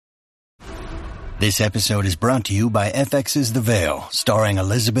This episode is brought to you by FX's The Veil, starring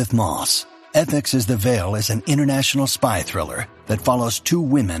Elizabeth Moss. FX's The Veil is an international spy thriller that follows two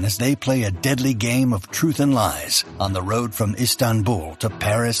women as they play a deadly game of truth and lies on the road from Istanbul to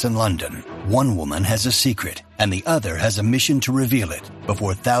Paris and London. One woman has a secret, and the other has a mission to reveal it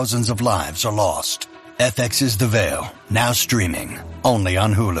before thousands of lives are lost. FX's The Veil, now streaming, only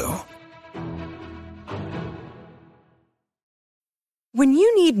on Hulu. When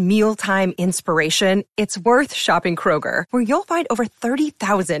you need mealtime inspiration, it's worth shopping Kroger, where you'll find over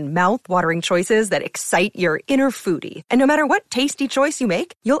 30,000 mouth-watering choices that excite your inner foodie. And no matter what tasty choice you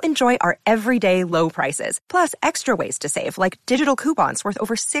make, you'll enjoy our everyday low prices, plus extra ways to save, like digital coupons worth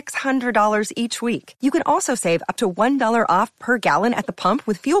over $600 each week. You can also save up to $1 off per gallon at the pump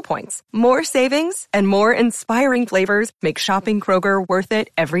with fuel points. More savings and more inspiring flavors make shopping Kroger worth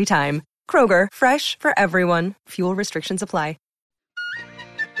it every time. Kroger, fresh for everyone. Fuel restrictions apply.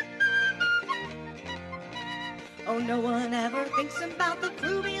 Oh, no one ever thinks about the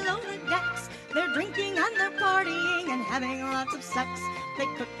crew below the decks. They're drinking and they're partying and having lots of sex. They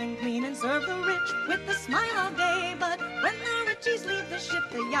cook and clean and serve the rich with a smile all day. But when the richies leave the ship,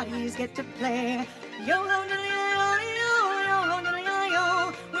 the yachties get to play. Yo-ho-diddly-yo,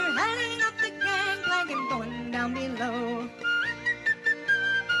 yo-ho-diddly-yo. We're heading up the gangplank and going down below.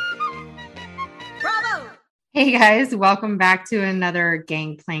 Bravo! Hey guys, welcome back to another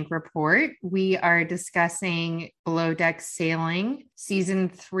Gangplank Report. We are discussing Below Deck Sailing, Season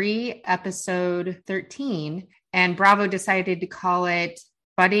 3, Episode 13, and Bravo decided to call it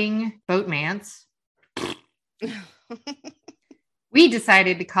Budding Boatmance. We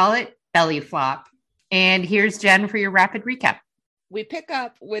decided to call it Belly Flop. And here's Jen for your rapid recap. We pick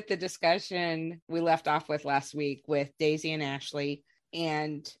up with the discussion we left off with last week with Daisy and Ashley.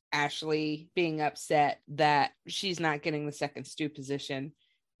 And Ashley being upset that she's not getting the second stew position.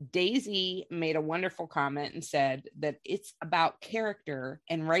 Daisy made a wonderful comment and said that it's about character.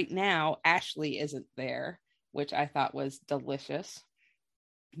 And right now, Ashley isn't there, which I thought was delicious.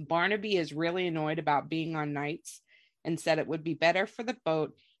 Barnaby is really annoyed about being on nights and said it would be better for the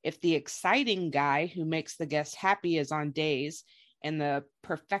boat if the exciting guy who makes the guests happy is on days and the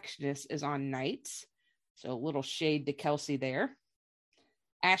perfectionist is on nights. So a little shade to Kelsey there.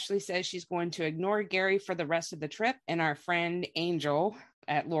 Ashley says she's going to ignore Gary for the rest of the trip, and our friend Angel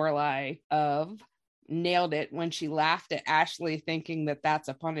at Lorelei nailed it when she laughed at Ashley thinking that that's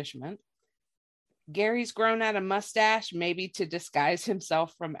a punishment. Gary's grown out a mustache, maybe to disguise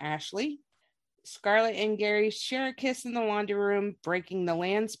himself from Ashley. Scarlett and Gary share a kiss in the laundry room, breaking the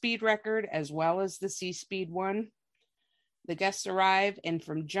land speed record as well as the sea speed one. The guests arrive and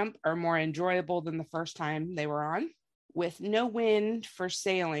from jump are more enjoyable than the first time they were on. With no wind for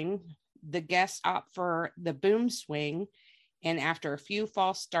sailing, the guests opt for the boom swing, and after a few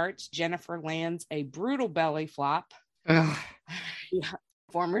false starts, Jennifer lands a brutal belly flop. Yeah.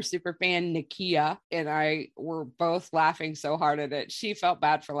 Former superfan Nakia and I were both laughing so hard at it. She felt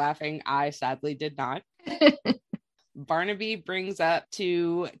bad for laughing. I sadly did not. Barnaby brings up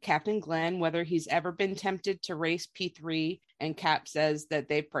to Captain Glenn whether he's ever been tempted to race P3, and Cap says that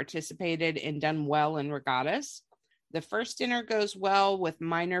they've participated and done well in regattas. The first dinner goes well with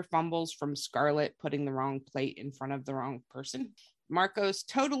minor fumbles from Scarlett putting the wrong plate in front of the wrong person. Marcos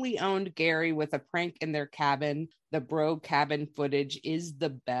totally owned Gary with a prank in their cabin. The bro cabin footage is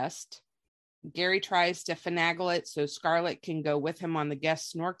the best. Gary tries to finagle it so Scarlett can go with him on the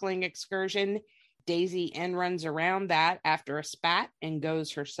guest snorkeling excursion. Daisy end runs around that after a spat and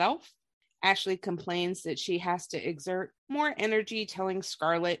goes herself. Ashley complains that she has to exert more energy telling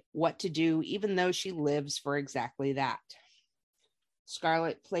Scarlett what to do, even though she lives for exactly that.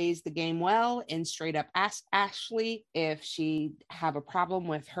 Scarlett plays the game well and straight up asks Ashley if she'd have a problem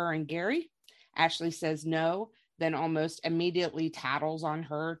with her and Gary. Ashley says no, then almost immediately tattles on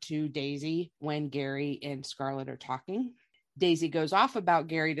her to Daisy when Gary and Scarlett are talking. Daisy goes off about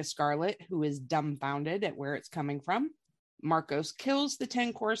Gary to Scarlett, who is dumbfounded at where it's coming from. Marcos kills the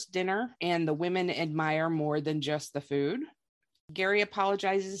 10-course dinner, and the women admire more than just the food. Gary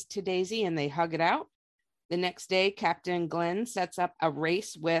apologizes to Daisy, and they hug it out. The next day, Captain Glenn sets up a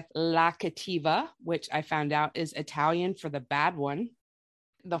race with La Cativa, which I found out is Italian for the bad one.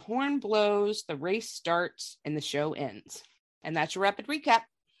 The horn blows, the race starts, and the show ends. And that's your rapid recap.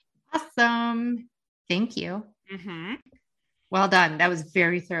 Awesome. Thank you. Mm-hmm. Well done. That was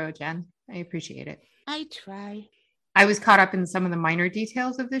very thorough, Jen. I appreciate it. I try. I was caught up in some of the minor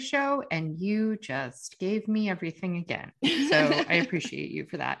details of the show, and you just gave me everything again. So I appreciate you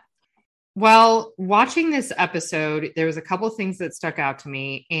for that. Well, watching this episode, there was a couple of things that stuck out to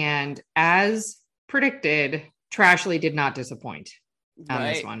me. And as predicted, Trashley did not disappoint. on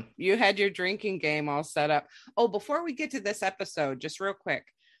this one. You had your drinking game all set up. Oh, before we get to this episode, just real quick.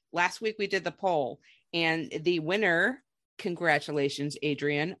 Last week we did the poll, and the winner, congratulations,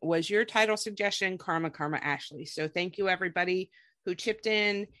 Adrian, was your title suggestion, Karma Ashley. So thank you, everybody who chipped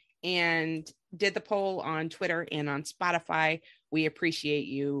in and did the poll on Twitter and on Spotify. We appreciate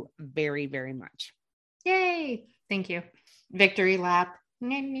you very, very much. Yay. Thank you. Victory lap.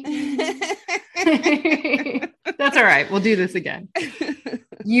 That's all right. We'll do this again.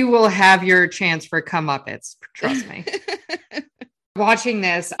 You will have your chance for comeuppets. Trust me. Watching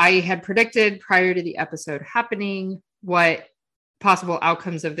this, I had predicted prior to the episode happening what possible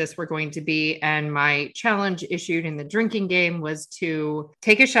outcomes of this were going to be. And my challenge issued in the drinking game was to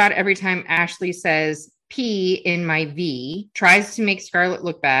take a shot every time Ashley says P in my V, tries to make Scarlett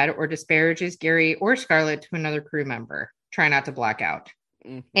look bad, or disparages Gary or Scarlett to another crew member. Try not to black out.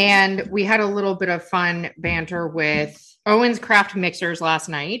 Mm-hmm. And we had a little bit of fun banter with Owen's Craft Mixers last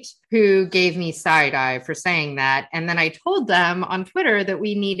night, who gave me side eye for saying that. And then I told them on Twitter that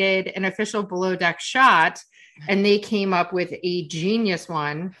we needed an official Below Deck shot, and they came up with a genius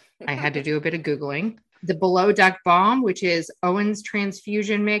one. I had to do a bit of Googling. The Below Deck Bomb, which is Owen's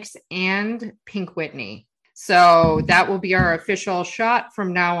Transfusion Mix and Pink Whitney. So that will be our official shot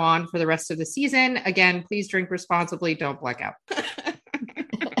from now on for the rest of the season. Again, please drink responsibly. Don't black out.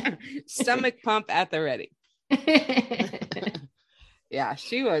 Stomach pump at the ready. Yeah,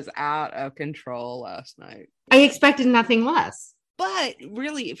 she was out of control last night. I expected nothing less. But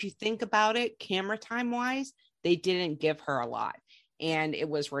really, if you think about it, camera time wise, they didn't give her a lot. And it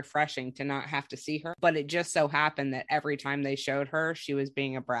was refreshing to not have to see her. But it just so happened that every time they showed her, she was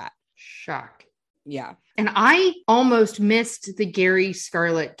being a brat. Shock. Yeah. And I almost missed the Gary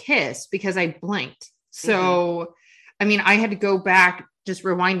Scarlett kiss because I blinked. So, I mean, I had to go back, just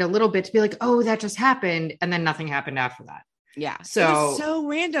rewind a little bit to be like, oh, that just happened. And then nothing happened after that. Yeah. So it was so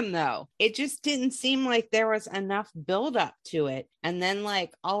random, though. It just didn't seem like there was enough buildup to it. And then,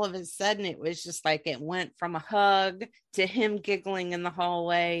 like, all of a sudden, it was just like it went from a hug to him giggling in the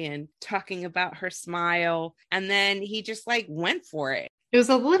hallway and talking about her smile. And then he just like went for it. It was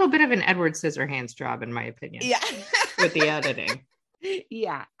a little bit of an Edward Scissorhands job, in my opinion. Yeah. With the editing.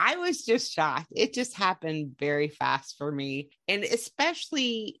 Yeah, I was just shocked. It just happened very fast for me. And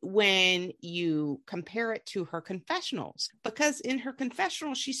especially when you compare it to her confessionals, because in her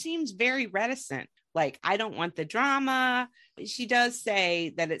confessional, she seems very reticent. Like, I don't want the drama. She does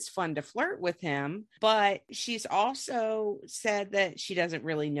say that it's fun to flirt with him, but she's also said that she doesn't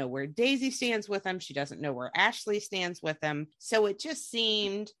really know where Daisy stands with him. She doesn't know where Ashley stands with him. So it just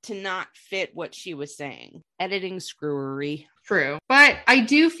seemed to not fit what she was saying. Editing screwery. True. But I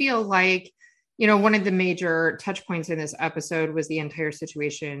do feel like, you know, one of the major touch points in this episode was the entire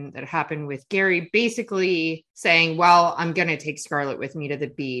situation that happened with Gary basically saying, well, I'm going to take Scarlett with me to the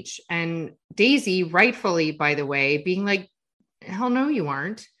beach. And Daisy, rightfully, by the way, being like, hell no, you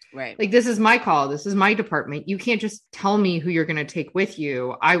aren't. Right. Like, this is my call. This is my department. You can't just tell me who you're going to take with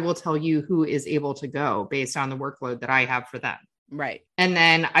you. I will tell you who is able to go based on the workload that I have for them. Right. And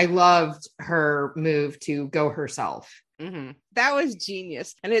then I loved her move to go herself. Mm-hmm. That was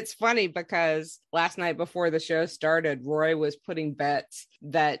genius. And it's funny because last night before the show started, Roy was putting bets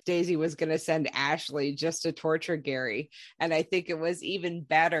that Daisy was going to send Ashley just to torture Gary. And I think it was even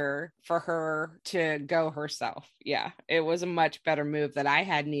better for her to go herself. Yeah, it was a much better move that I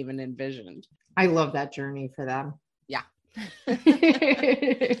hadn't even envisioned. I love that journey for them. Yeah.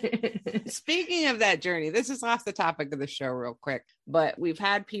 Speaking of that journey, this is off the topic of the show real quick, but we've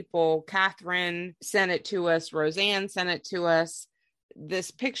had people, Catherine sent it to us, Roseanne sent it to us, this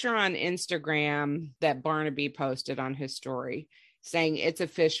picture on Instagram that Barnaby posted on his story saying it's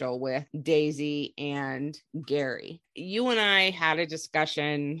official with Daisy and Gary. You and I had a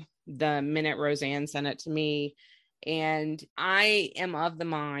discussion the minute Roseanne sent it to me, and I am of the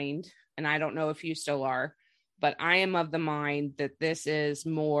mind, and I don't know if you still are, but I am of the mind that this is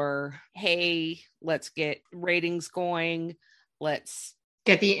more, hey, let's get ratings going. Let's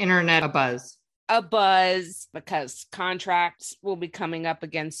get the internet abuzz. A buzz, because contracts will be coming up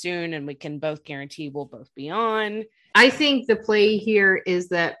again soon, and we can both guarantee we'll both be on. I think the play here is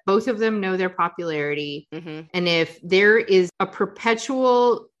that both of them know their popularity. Mm-hmm. And if there is a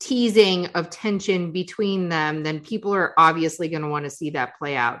perpetual teasing of tension between them, then people are obviously going to want to see that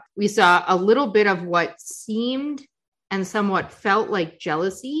play out. We saw a little bit of what seemed and somewhat felt like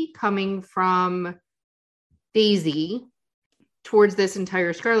jealousy coming from Daisy towards this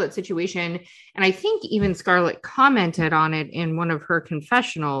entire Scarlett situation. And I think even Scarlett commented on it in one of her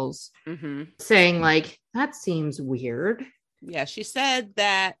confessionals, saying like, that seems weird. Yeah, she said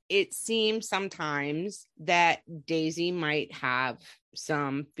that it seems sometimes that Daisy might have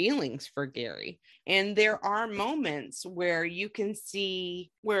some feelings for Gary. And there are moments where you can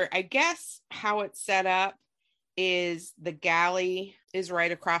see where I guess how it's set up is the galley is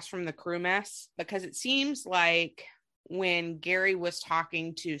right across from the crew mess, because it seems like when Gary was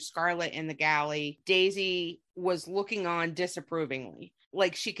talking to Scarlett in the galley, Daisy was looking on disapprovingly.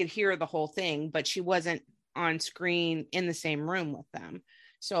 Like she could hear the whole thing, but she wasn't on screen in the same room with them.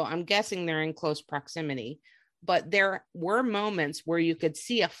 So I'm guessing they're in close proximity. But there were moments where you could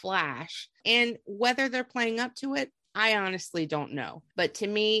see a flash, and whether they're playing up to it, I honestly don't know. But to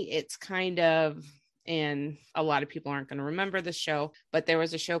me, it's kind of, and a lot of people aren't going to remember the show, but there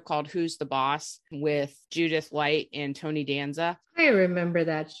was a show called Who's the Boss with Judith Light and Tony Danza. I remember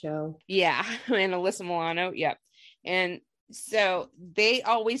that show. Yeah. And Alyssa Milano. Yep. And so they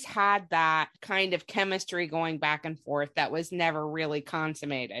always had that kind of chemistry going back and forth that was never really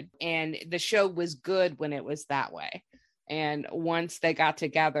consummated. And the show was good when it was that way. And once they got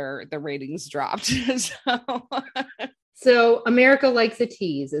together, the ratings dropped. So America likes a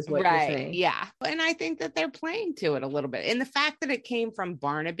tease is what you're saying. Yeah. And I think that they're playing to it a little bit. And the fact that it came from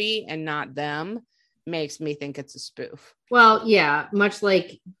Barnaby and not them makes me think it's a spoof. Well, yeah, much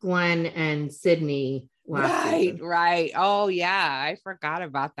like Glenn and Sydney. Right. Oh, yeah. I forgot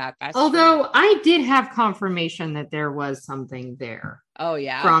about that. Although I did have confirmation that there was something there. Oh,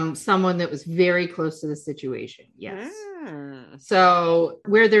 yeah. From someone that was very close to the situation. Yes. So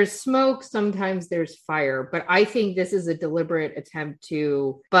where there's smoke, sometimes there's fire. But I think this is a deliberate attempt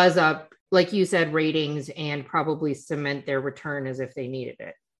to buzz up, like you said, ratings and probably cement their return as if they needed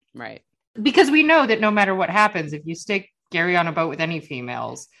it. Right. Because we know that no matter what happens, if you stick Gary on a boat with any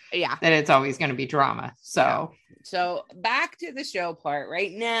females, that it's always going to be drama. So back to the show part.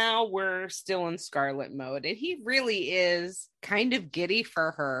 Right now we're still in Scarlett mode, and he really is kind of giddy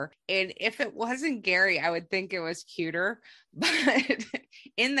for her. And if it wasn't Gary, I would think it was cuter. But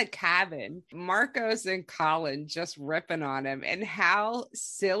in the cabin, Marcos and Colin just ripping on him, and how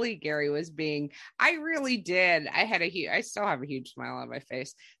silly Gary was being. I really did. I still have a huge smile on my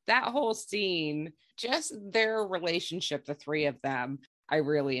face. That whole scene, just their relationship, the three of them, I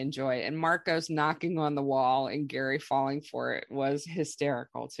really enjoy. And Marcos knocking on the wall and Gary falling for it was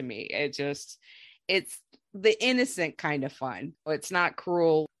hysterical to me. It's the innocent kind of fun. It's not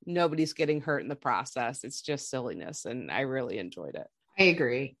cruel. Nobody's getting hurt in the process. It's just silliness. And I really enjoyed it. I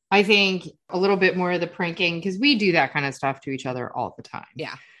agree. I think a little bit more of the pranking, because we do that kind of stuff to each other all the time.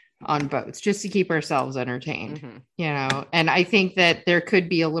 Yeah. On boats, just to keep ourselves entertained, and I think that there could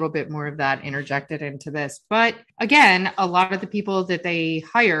be a little bit more of that interjected into this. But again, a lot of the people that they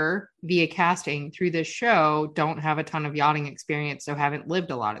hire via casting through this show don't have a ton of yachting experience, so haven't lived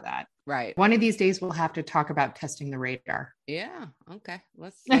a lot of that. Right. One of these days we'll have to talk about testing the radar. Yeah. Okay.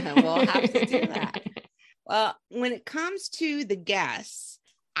 We'll have to do that. Well, when it comes to the guests,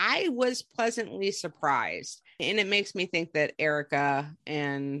 I was pleasantly surprised. And it makes me think that Erica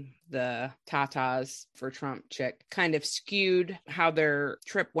and the Tatas for Trump chick kind of skewed how their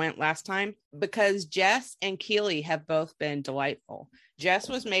trip went last time, because Jess and Keely have both been delightful. Jess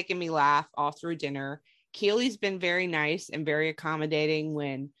was making me laugh all through dinner. Keely's been very nice and very accommodating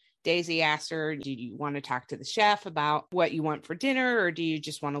when Daisy asked her, do you want to talk to the chef about what you want for dinner, or do you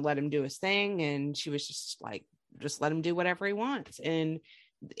just want to let him do his thing? And she was just like, just let him do whatever he wants. And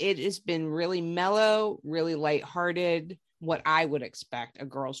it has been really mellow, really lighthearted, what I would expect a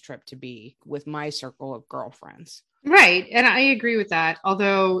girl's trip to be with my circle of girlfriends. Right. And I agree with that.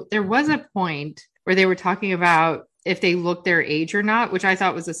 Although there was a point where they were talking about if they look their age or not, which I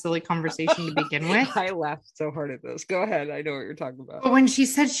thought was a silly conversation to begin with. I laughed so hard at this. Go ahead. I know what you're talking about. But when she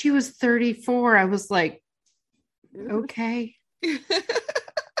said she was 34, I was like, okay.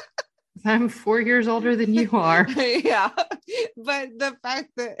 I'm 4 years older than you are. Yeah. But the fact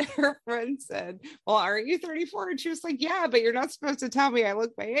that her friend said, well, aren't you 34? And she was like, yeah, but you're not supposed to tell me I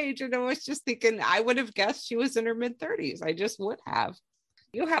look my age. And I was just thinking, I would have guessed she was in her mid-30s. I just would have.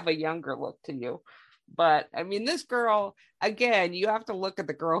 You have a younger look to you. But I mean, this girl, again, you have to look at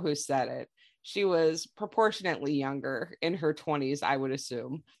the girl who said it. She was proportionately younger, in her 20s, I would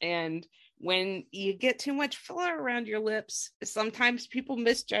assume. And when you get too much filler around your lips, sometimes people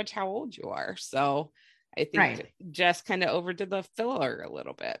misjudge how old you are. So I think Jess kind of overdid the filler a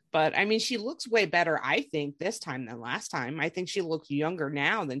little bit. But I mean, she looks way better, I think, this time than last time. I think she looks younger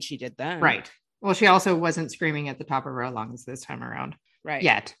now than she did then. Right. Well, she also wasn't screaming at the top of her lungs this time around. Right.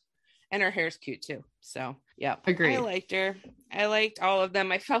 Yet. And her hair's cute too. So, yeah. Agreed. I liked her. I liked all of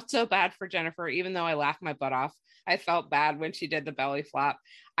them. I felt so bad for Jennifer, even though I laughed my butt off. I felt bad when she did the belly flop.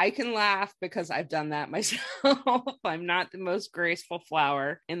 I can laugh because I've done that myself. I'm not the most graceful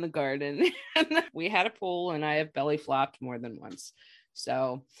flower in the garden. We had a pool and I have belly flopped more than once.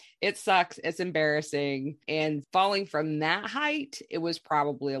 So it sucks. It's embarrassing. And falling from that height, it was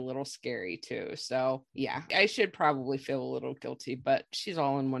probably a little scary too. So yeah, I should probably feel a little guilty, but she's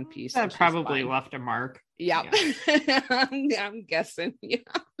all in one piece. That probably left a mark. Yep. Yeah. I'm guessing. Yeah.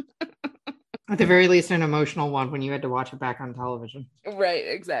 At the very least, an emotional one when you had to watch it back on television. Right,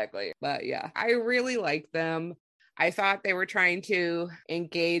 exactly. But yeah, I really like them. I thought they were trying to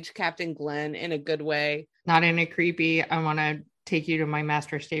engage Captain Glenn in a good way. Not in a creepy, I want to take you to my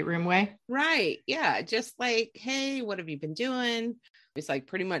master stateroom way. Right. Yeah. Just like, hey, what have you been doing? It's like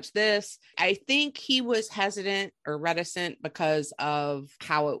pretty much this. I think he was hesitant or reticent because of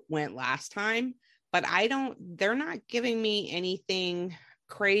how it went last time. But they're not giving me anything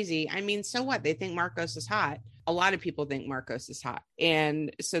crazy. I mean, so what? They think Marcos is hot. A lot of people think Marcos is hot.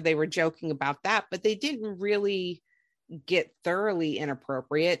 And so they were joking about that, but they didn't really get thoroughly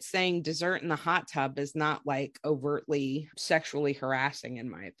inappropriate. Saying dessert in the hot tub is not like overtly sexually harassing, in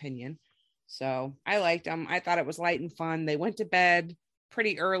my opinion. So I liked them. I thought it was light and fun. They went to bed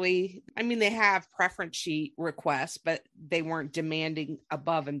pretty early. I mean, they have preference sheet requests, but they weren't demanding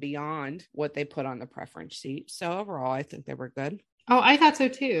above and beyond what they put on the preference sheet. So overall, I think they were good. Oh, I thought so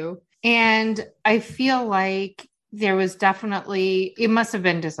too. And I feel like there was definitely, it must have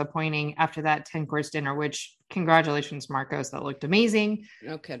been disappointing after that 10-course dinner, which congratulations, Marcos, that looked amazing.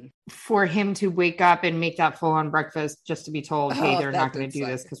 No kidding. For him to wake up and make that full-on breakfast just to be told, hey, they're not going to do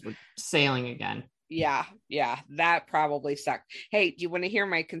this because we're sailing again. Yeah, that probably sucked. Hey, do you want to hear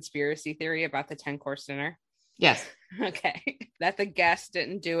my conspiracy theory about the 10-course dinner? Yes. Okay. That the guests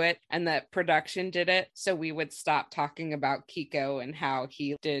didn't do it and that production did it. So we would stop talking about Kiko and how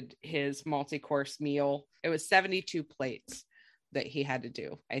he did his multi-course meal. It was 72 plates that he had to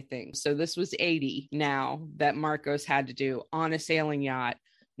do, I think. So this was 80 now that Marcos had to do on a sailing yacht,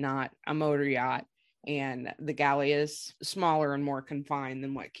 not a motor yacht. And the galley is smaller and more confined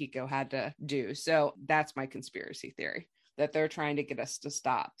than what Kiko had to do. So that's my conspiracy theory, that they're trying to get us to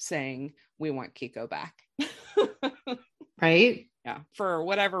stop saying we want Kiko back. Right? Yeah. For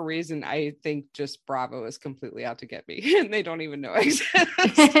whatever reason, I think just Bravo is completely out to get me and they don't even know I exist.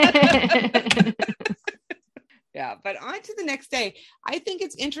 Yeah. But on to the next day. I think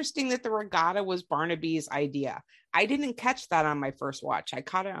it's interesting that the regatta was Barnaby's idea. I didn't catch that on my first watch. I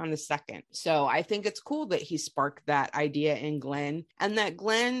caught it on the second. So I think it's cool that he sparked that idea in Glenn and that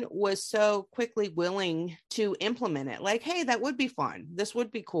Glenn was so quickly willing to implement it. Like, hey, that would be fun. This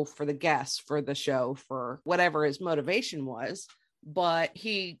would be cool for the guests, for the show, for whatever his motivation was. But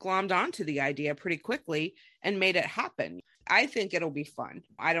he glommed onto the idea pretty quickly and made it happen. I think it'll be fun.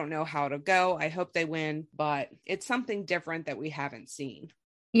 I don't know how it'll go. I hope they win, but it's something different that we haven't seen.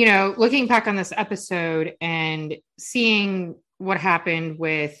 You know, looking back on this episode and seeing what happened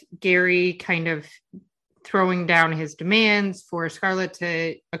with Gary kind of throwing down his demands for Scarlett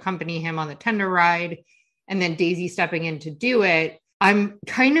to accompany him on the tender ride, and then Daisy stepping in to do it, I'm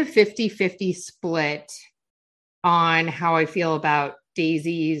kind of 50-50 split on how I feel about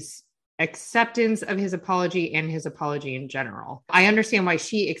Daisy's acceptance of his apology and his apology in general. I understand why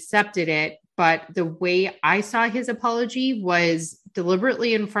she accepted it, but the way I saw his apology was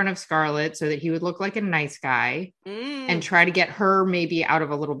deliberately in front of Scarlett so that he would look like a nice guy and try to get her maybe out of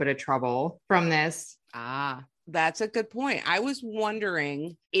a little bit of trouble from this. Ah, that's a good point. I was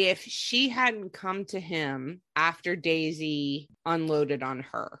wondering if she hadn't come to him after Daisy unloaded on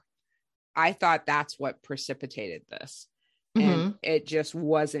her. I thought that's what precipitated this. And it just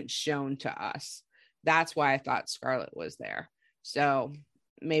wasn't shown to us. That's why I thought Scarlett was there. So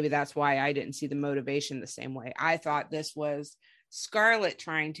maybe that's why I didn't see the motivation the same way. I thought this was Scarlett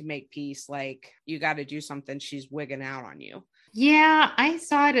trying to make peace. Like, you got to do something. She's wigging out on you. Yeah, I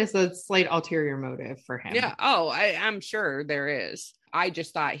saw it as a slight ulterior motive for him. Yeah. Oh, I'm sure there is. I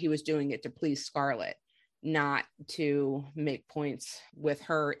just thought he was doing it to please Scarlett, not to make points with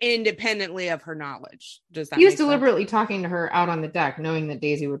her independently of her knowledge. Does that? He was deliberately talking to her out on the deck, knowing that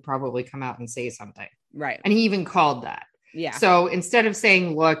Daisy would probably come out and say something. Right. And he even called that. Yeah. So instead of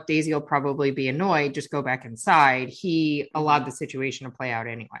saying, look, Daisy will probably be annoyed, just go back inside, he allowed the situation to play out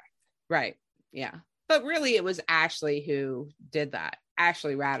anyway. Right. Yeah. But really, it was Ashley who did that.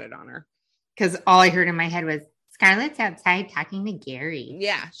 Ashley ratted on her. Because all I heard in my head was, Scarlett's outside talking to Gary.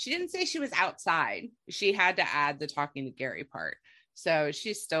 Yeah, she didn't say she was outside. She had to add the talking to Gary part. So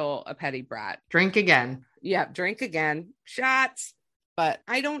she's still a petty brat. Drink again. Yeah, drink again. Shots. But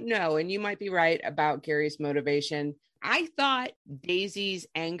I don't know. And you might be right about Gary's motivation. I thought Daisy's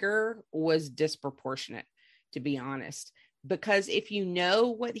anger was disproportionate, to be honest, because if you know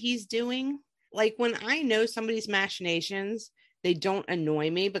what he's doing, like when I know somebody's machinations, they don't annoy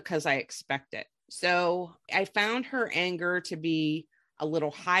me because I expect it. So I found her anger to be a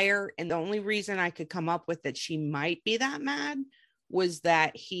little higher. And the only reason I could come up with that she might be that mad was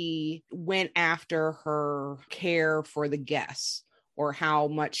that he went after her care for the guests, or how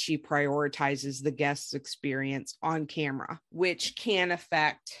much she prioritizes the guest's experience on camera, which can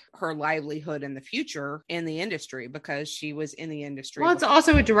affect her livelihood in the future in the industry, because she was in the industry. Well, it's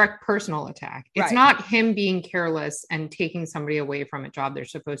also a direct personal attack. It's Right. not him being careless and taking somebody away from a job they're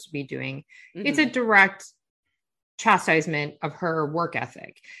supposed to be doing. Mm-hmm. It's a direct chastisement of her work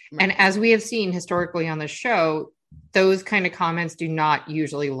ethic. Right. And as we have seen historically on the show, those kind of comments do not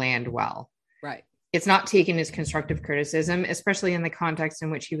usually land well. Right. It's not taken as constructive criticism, especially in the context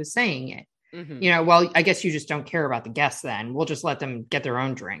in which he was saying it. Mm-hmm. You know, well, I guess you just don't care about the guests then. We'll just let them get their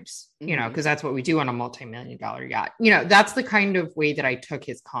own drinks, you know, because that's what we do on a multi-million-dollar yacht. You know, that's the kind of way that I took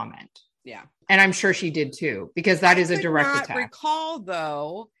his comment. Yeah. And I'm sure she did too, because that is a direct attack. I recall,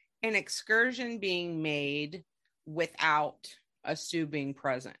 though, an excursion being made without a Sue being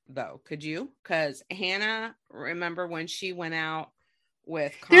present, though. Could you? Because Hannah, remember when she went out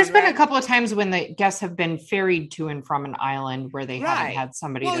with Conrad? There's been a couple of times when the guests have been ferried to and from an island where they haven't had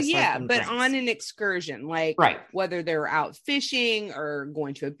somebody to serve them but drinks. on an excursion, like whether they're out fishing or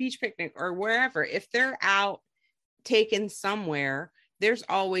going to a beach picnic or wherever, if they're out taken somewhere, there's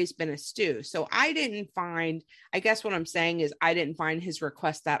always been a stew. So I guess what I'm saying is I didn't find his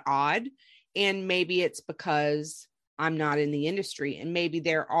request that odd. And maybe it's because I'm not in the industry, and maybe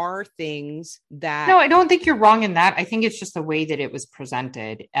there are things that... No, I don't think you're wrong in that. I think it's just the way that it was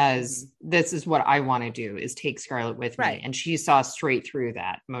presented as this is what I want to do, is take Scarlett with me. And she saw straight through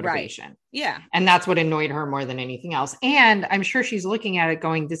that motivation. Right. Yeah. And that's what annoyed her more than anything else. And I'm sure she's looking at it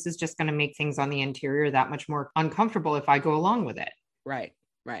going, this is just going to make things on the interior that much more uncomfortable if I go along with it. Right.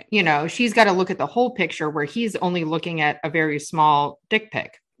 Right. You know, she's got to look at the whole picture where he's only looking at a very small dick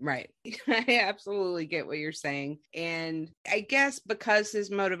pic. Right. I absolutely get what you're saying. And I guess because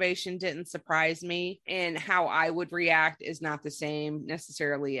his motivation didn't surprise me, and how I would react is not the same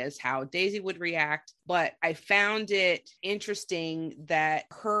necessarily as how Daisy would react. But I found it interesting that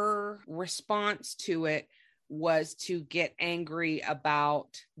her response to it was to get angry about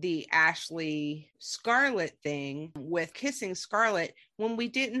the Ashley Scarlett thing with kissing Scarlett, when we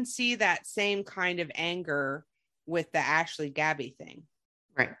didn't see that same kind of anger with the Ashley Gabby thing.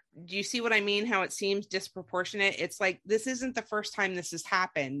 Right. Do you see what I mean? How it seems disproportionate? It's like, this isn't the first time this has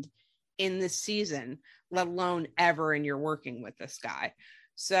happened in this season, let alone ever, and you're working with this guy.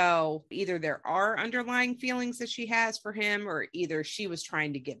 So either there are underlying feelings that she has for him, or either she was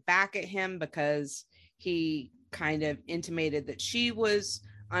trying to get back at him because he kind of intimated that she was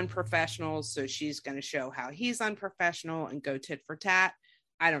unprofessional. So she's going to show how he's unprofessional and go tit for tat.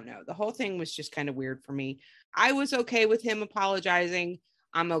 I don't know. The whole thing was just kind of weird for me. I was okay with him apologizing.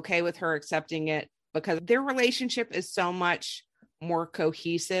 I'm okay with her accepting it, because their relationship is so much more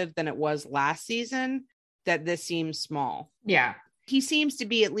cohesive than it was last season that this seems small. Yeah. He seems to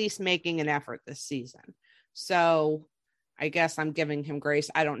be at least making an effort this season. So I guess I'm giving him grace.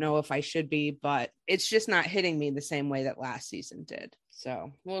 I don't know if I should be, but it's just not hitting me the same way that last season did.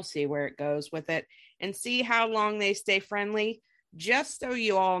 So we'll see where it goes with it and see how long they stay friendly. Just so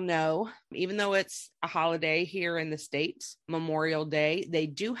you all know, even though it's a holiday here in the States, Memorial Day, they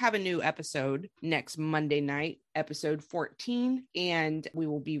do have a new episode next Monday night, episode 14, and we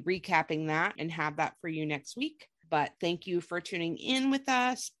will be recapping that and have that for you next week. But thank you for tuning in with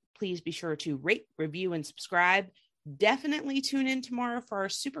us. Please be sure to rate, review, and subscribe. Definitely tune in tomorrow for our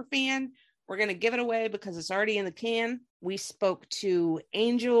super fan. We're going to give it away because it's already in the can. We spoke to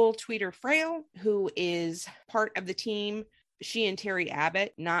Angel Tweeter Frail, who is part of the team. She and Terry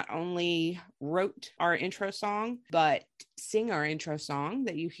Abbott not only wrote our intro song, but sing our intro song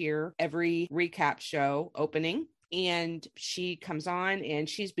that you hear every recap show opening. And she comes on, and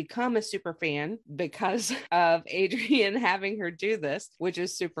she's become a super fan because of Adrian having her do this, which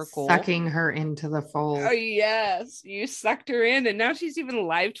is super cool. Sucking her into the fold. Oh, yes. You sucked her in. And now she's even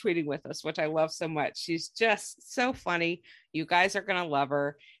live tweeting with us, which I love so much. She's just so funny. You guys are going to love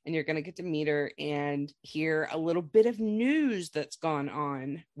her, and you're going to get to meet her and hear a little bit of news that's gone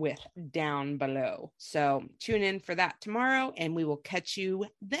on with Down Below. So tune in for that tomorrow, and we will catch you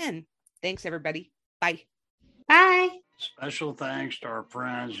then. Thanks, everybody. Bye. Bye. Special thanks to our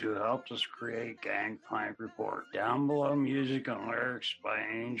friends who helped us create Gangplank Report. Down Below music and lyrics by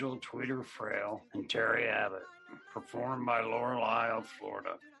Angel Tweeter Frail and Terry Abbott. performed by Lorelei of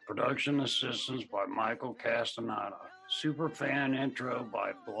Florida. Production assistance by Michael Castaneda. Superfan intro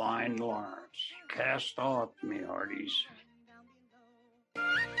by Blind Lawrence. Cast off, me hearties.